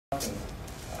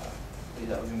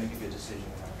hopefully that we can make a good decision.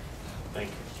 Thank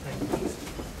you.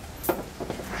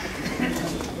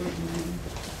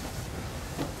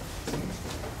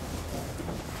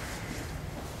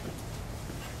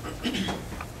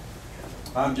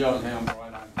 I'm John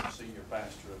Hambright. I'm the senior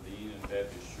pastor of the Enon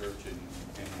Baptist Church in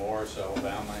Morris,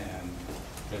 Alabama, and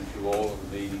been through all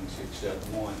of the meetings except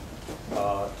one.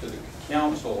 To the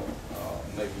council,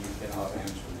 maybe you cannot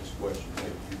answer this question,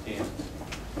 maybe you can.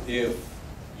 If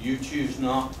you choose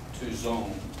not to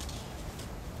zone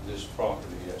this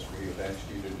property, as we have asked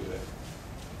you to do it,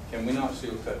 can we not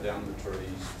still cut down the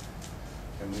trees?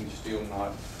 Can we still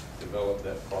not develop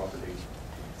that property?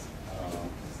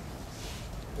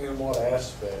 In what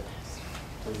aspect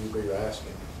would you be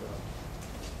asking?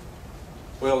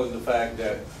 Well, in the fact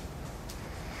that,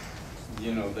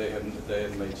 you know, they had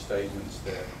made statements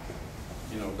that,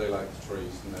 you know, they like the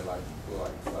trees and they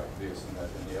like this and that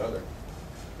and the other.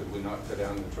 Could we not cut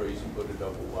down the trees and put a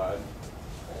double wide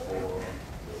or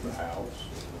build a house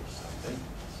or something?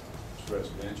 It's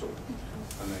residential.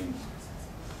 I mean,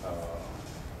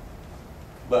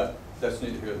 but that's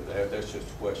neither here nor there. That's just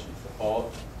a question for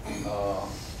thought.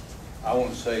 I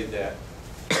want to say that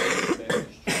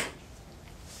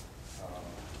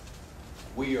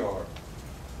we are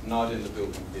not in the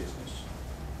building business.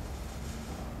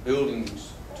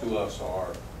 Buildings to us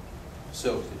are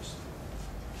facilities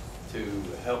to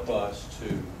help us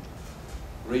to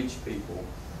reach people,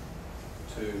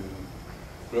 to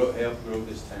help grow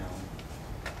this town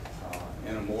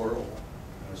in a moral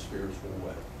and a spiritual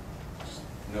way.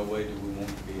 No way do we want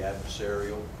to be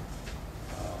adversarial.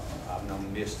 I've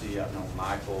known Misty, I've known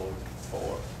Michael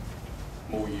for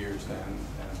more years than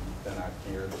I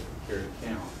care to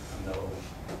count. I know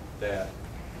that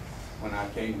when I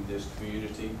came to this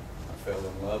community, I fell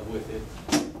in love with it.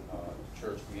 The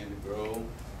church began to grow,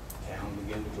 town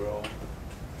began to grow.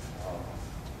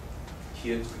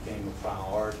 Kids became a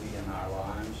priority in our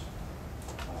lives.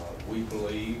 We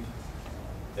believe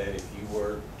that if you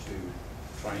were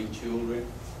to train children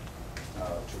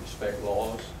to respect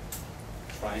laws,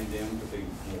 train them to be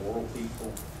moral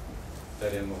people,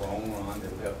 that in the long run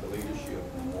it will help the leadership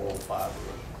and the moral fiber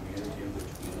of the community in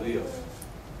which we live.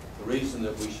 The reason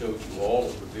that we showed you all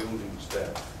of the buildings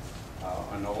that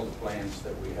and all the plans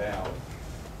that we have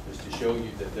is to show you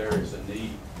that there is a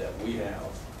need that we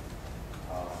have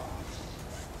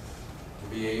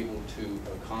to be able to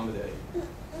accommodate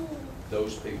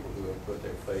those people who have put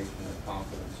their faith and their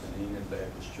confidence in Enon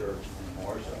Baptist Church in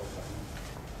Morris, Alabama.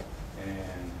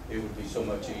 And it would be so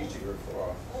much easier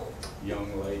for a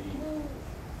young lady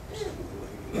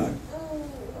like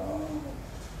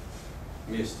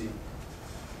Misty,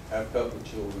 have a couple of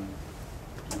children,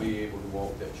 to be able to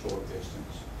walk that short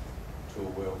distance to a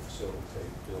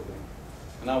well-facilitated building.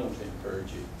 And I want to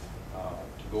encourage you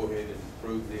to go ahead and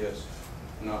approve this.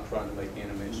 I'm not trying to make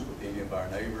enemies with any of our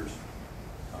neighbors.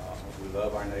 We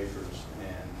love our neighbors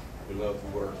and we love the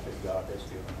work that God has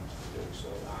given us to do. So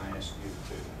I ask you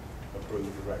to approve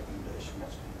the recommendation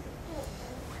that's been given.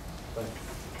 Thank